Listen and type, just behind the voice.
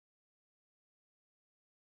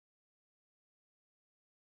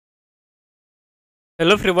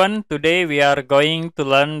Hello everyone, today we are going to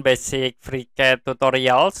learn basic FreeCAD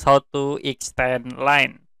tutorials how to extend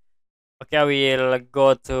line. Okay, I will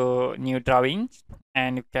go to new drawings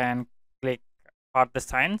and you can click part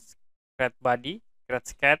designs, create body, create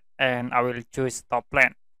sketch, and I will choose top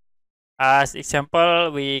plane. As example,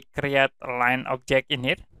 we create a line object in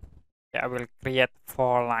here. Okay, I will create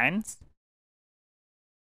 4 lines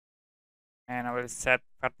and I will set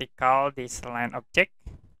vertical this line object.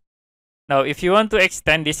 Now, if you want to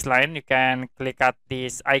extend this line, you can click at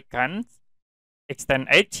these icons, extend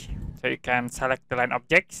edge. So you can select the line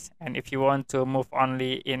objects. And if you want to move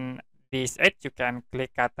only in this edge, you can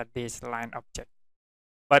click at this line object.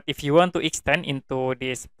 But if you want to extend into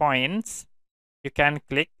these points, you can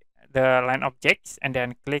click the line objects and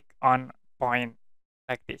then click on point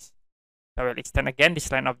like this. So I will extend again this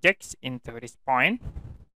line objects into this point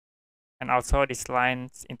and also these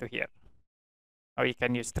lines into here. Or you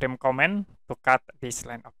can use trim command to cut this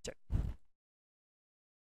line object.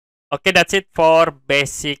 Okay, that's it for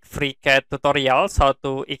basic FreeCAD tutorials how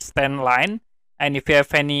to extend line. And if you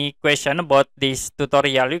have any question about this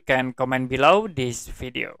tutorial, you can comment below this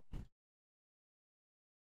video.